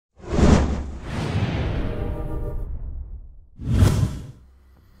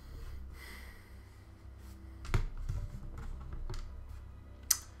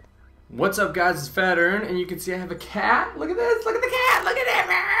What's up, guys? It's Fat Ern, and you can see I have a cat. Look at this! Look at the cat! Look at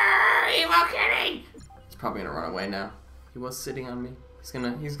him! Evil kitty! He's probably gonna run away now. He was sitting on me.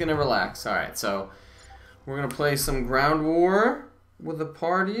 He's gonna relax. All right, so we're gonna play some Groundwar with a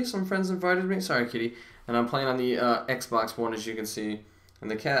party. Some friends invited me. Sorry, kitty. And I'm playing on the Xbox One, as you can see.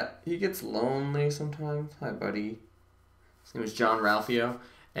 And the cat, he gets lonely sometimes. Hi, buddy. His name is John Ralphio,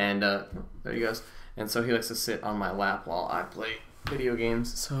 and there he goes. And so he likes to sit on my lap while I play video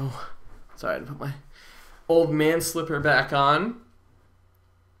games. So sorry to put my old man slipper back on.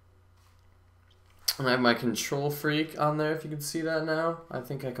 And I have my Control Freak on there, if you can see that now. I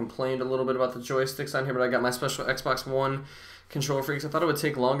think I complained a little bit about the joysticks on here, but I got my special Xbox One Control Freaks. I thought it would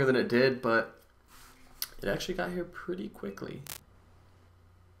take longer than it did, but it actually got here pretty quickly.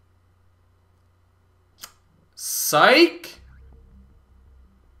 Psych!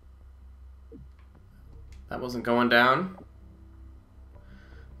 That wasn't going down.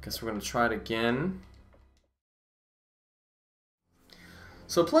 Guess we're gonna try it again.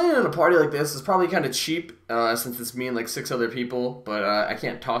 So playing in a party like this is probably kind of cheap since it's me and like 6 other people, but I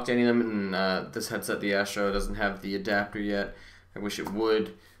can't talk to any of them, and this headset, the Astro, doesn't have the adapter yet. I wish it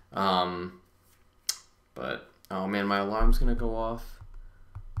would. But, oh man, my alarm's gonna go off.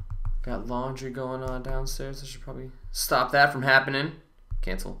 Got laundry going on downstairs. I should probably stop that from happening.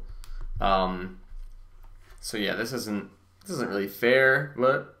 Cancel. So yeah, this isn't really fair,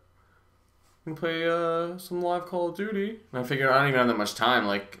 but we can play some live Call of Duty. And I figured I don't even have that much time.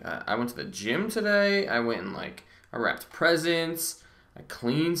 Like, I went to the gym today. I went and like I wrapped presents. I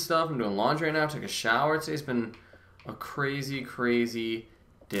cleaned stuff. I'm doing laundry right now. Took a shower. Today's been a crazy, crazy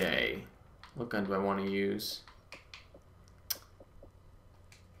day. What gun do I want to use?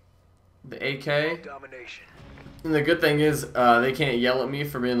 The AK. Domination. And the good thing is, they can't yell at me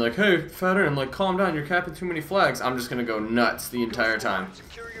for being like, "Hey, Fat Ern, like, calm down, you're capping too many flags." I'm just gonna go nuts the entire time.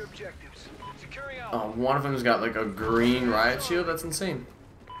 Secure your objectives. Securing Oh, one of them's got like a green riot shield. That's insane.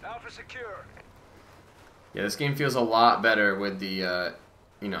 Alpha secure. Yeah, this game feels a lot better with the,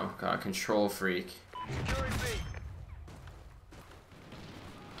 you know, Control Freak. Securing B.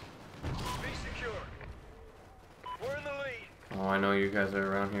 B secure. We're in the lead. Oh, I know you guys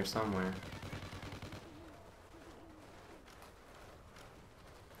are around here somewhere.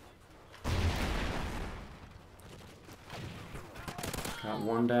 Got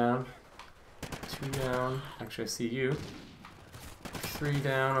 1 down, 2 down. Actually, I see you. 3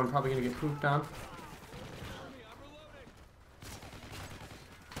 down. I'm probably gonna get pooped on.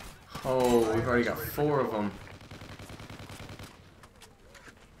 Oh, we've already got 4 of them.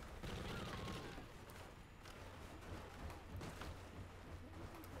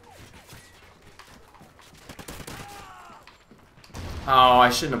 Oh, I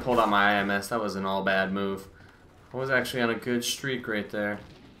shouldn't have pulled out my IMS. That was an all bad move. I was actually on a good streak right there.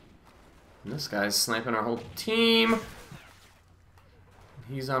 And this guy's sniping our whole team.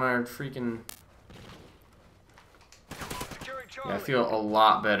 He's on our freaking... Yeah, I feel a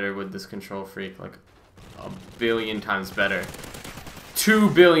lot better with this Control Freak. Like, 1 billion times better. 2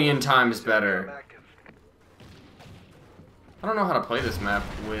 billion times better. I don't know how to play this map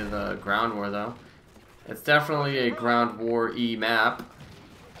with Groundwar, though. It's definitely a Groundwar-y map.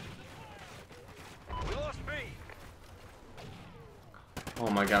 Oh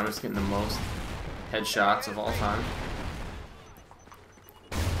my god, I'm just getting the most headshots of all time.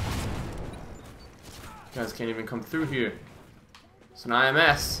 You guys can't even come through here. It's an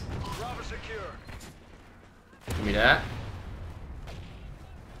IMS. Give me that.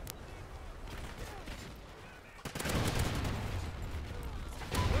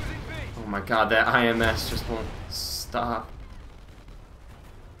 Oh my god, that IMS just won't stop.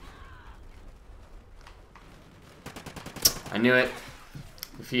 I knew it.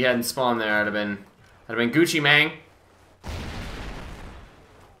 If he hadn't spawned there, I'd have been Gucci Mang.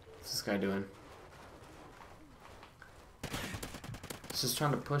 What's this guy doing? He's just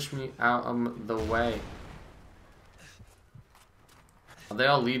trying to push me out of the way. Are they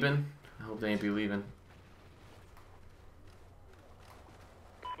all leaving? I hope they ain't be leaving.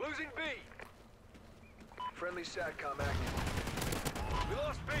 Losing B. Friendly SATCOM active. We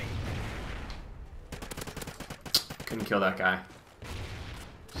lost B. Couldn't kill that guy.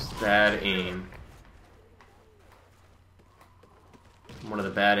 Just bad aim. I'm one of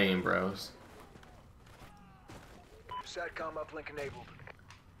the bad aim bros. SATCOM uplink enabled.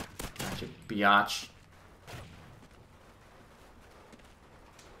 Gotcha, biatch.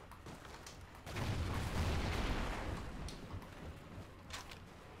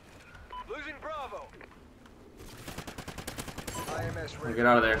 Losing Bravo. IMS ready. Get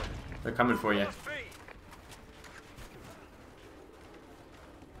out of there. They're coming for you.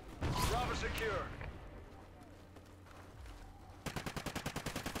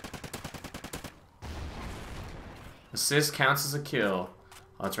 Assist counts as a kill.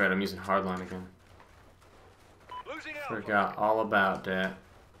 Oh, that's right, I'm using hardline again. Losing Alpha. Forgot all about that.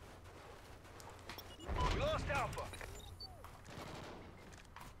 We lost Alpha.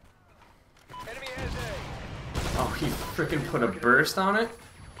 Enemy has A. Oh, he freaking put a burst on it?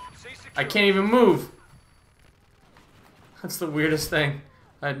 C secure. I can't even move! That's the weirdest thing.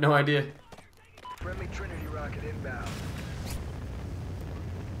 I had no idea. Friendly Trinity rocket inbound.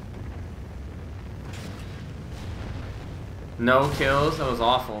 No kills? That was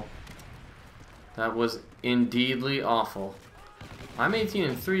awful. That was indeedly awful. I'm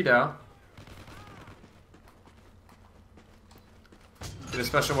 18-3 though. Get a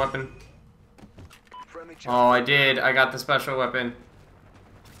special weapon. Friendly Oh, I did. I got the special weapon.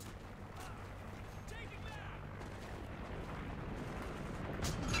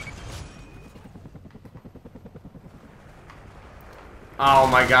 Oh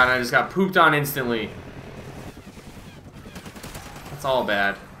my god, I just got pooped on instantly. That's all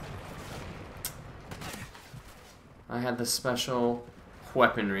bad. I had the special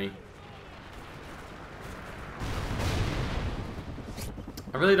weaponry.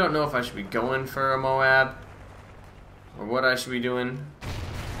 I really don't know if I should be going for a Moab or what I should be doing.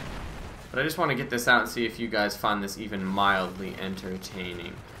 But I just want to get this out and see if you guys find this even mildly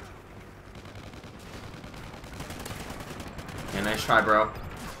entertaining. Yeah, nice try, bro.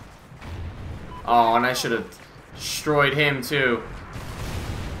 Oh, and I should have destroyed him too.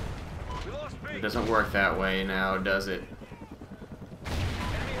 We lost B. It doesn't work that way now, does it? Enemy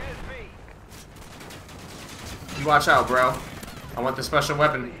has B. You watch out, bro. I want the special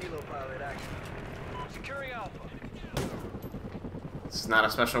weapon. Helo pilot active. Securing Alpha. This is not a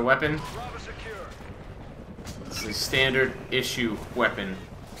special weapon. Bravo secure. This is a standard issue weapon.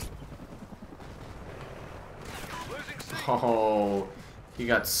 Losing C. Oh, he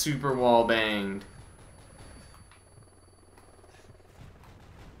got super wall banged.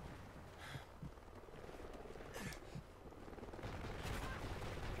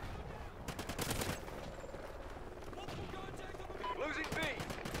 Losing B.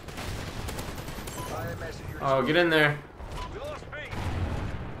 IMS at your Oh, get in there. We lost B.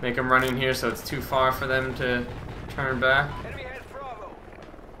 Make them run in here so it's too far for them to turn back. Enemy has Bravo.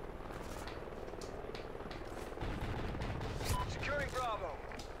 Securing Bravo.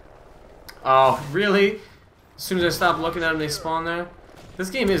 Oh, really? As soon as I stop looking at them, they spawn there? This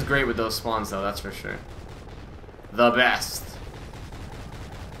game is great with those spawns, though, that's for sure. The best.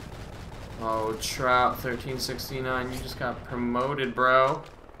 Oh, Trout 1369, you just got promoted, bro.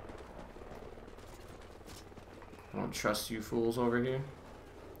 I don't trust you fools over here.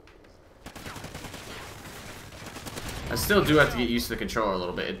 I still do have to get used to the controller a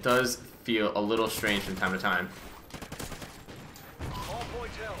little bit. It does feel a little strange from time to time. All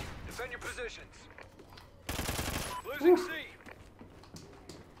points held. Defend your positions. Losing C.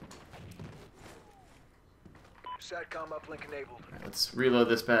 SATCOM uplink enabled. Alright, let's reload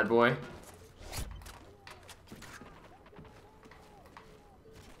this bad boy.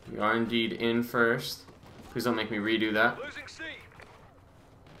 We are indeed in first. Please don't make me redo that. Losing C.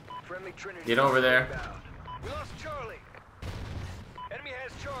 Friendly Trinity. Get over there. inbound. We lost Charlie. Enemy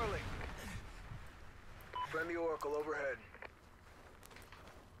has Charlie. Friendly Oracle overhead.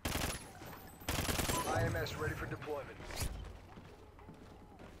 IMS ready for deployment.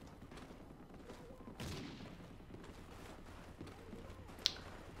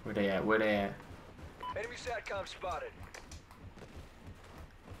 Where they at? Where they at? Enemy SATCOM spotted.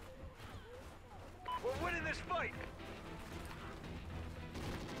 We're winning this fight.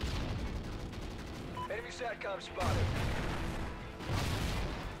 Enemy SATCOM spotted.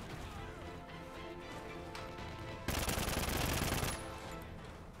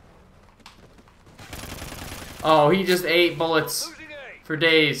 Oh, he just ate bullets Losing A. for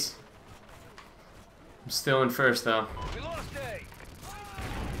days. I'm still in first, though. We lost A.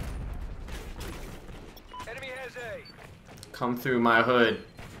 Enemy has A. Come through my hood.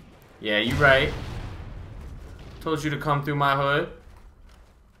 Yeah, you right. Told you to come through my hood.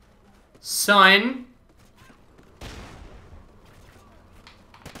 Son!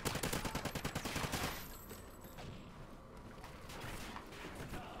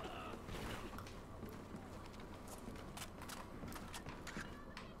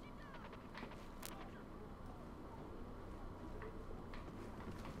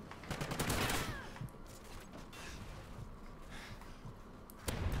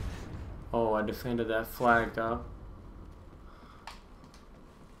 Oh, I defended that flag, though.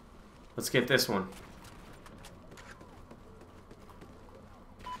 Let's get this one.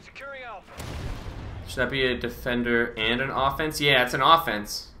 Securing Alpha. Should that be a defender and an offense? Yeah, it's an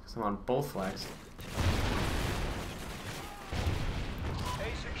offense. Because I'm on both flags.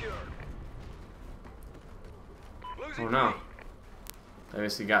 Oh no. I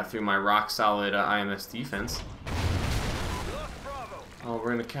obviously got through my rock solid IMS defense. Oh,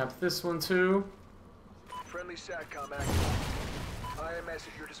 we're gonna cap this one too. Friendly SATCOM active. IMS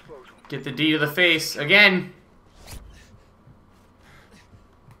at your disposal. Get the D to the face again.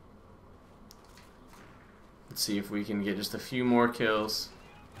 Let's see if we can get just a few more kills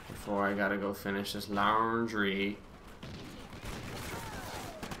before I gotta go finish this laundry.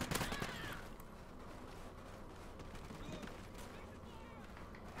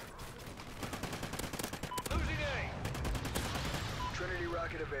 Losing A. Trinity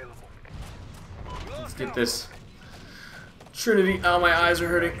rocket available. Let's get this Trinity. Oh, my eyes are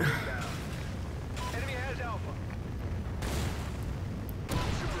hurting. Enemy has Alpha.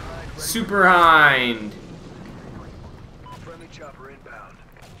 Super hind. Friendly chopper inbound.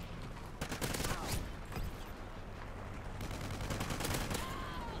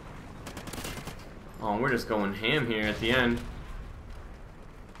 Oh, we're just going ham here at the end.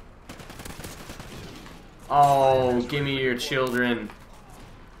 Oh, give me your children.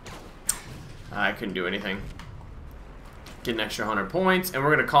 I couldn't do anything. Get an extra 100 points, and we're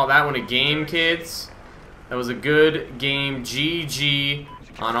gonna call that one a game, kids. That was a good game. GG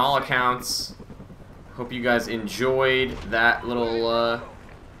on all accounts. Hope you guys enjoyed that little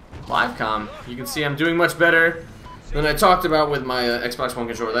live com. You can see I'm doing much better than I talked about with my Xbox One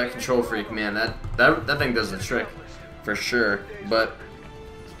controller. That control freak, man, that thing does the trick for sure. But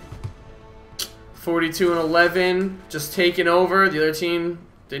 42-11, just taking over. The other team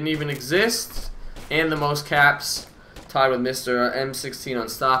didn't even exist, and the most caps, tied with Mr. M16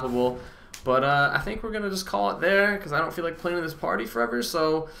 Unstoppable. But I think we're gonna just call it there because I don't feel like playing in this party forever.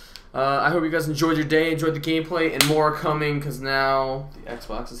 So I hope you guys enjoyed your day, enjoyed the gameplay, and more coming because now the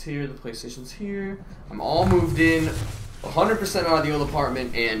Xbox is here, the PlayStation's here. I'm all moved in, 100% out of the old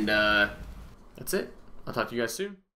apartment, and that's it. I'll talk to you guys soon.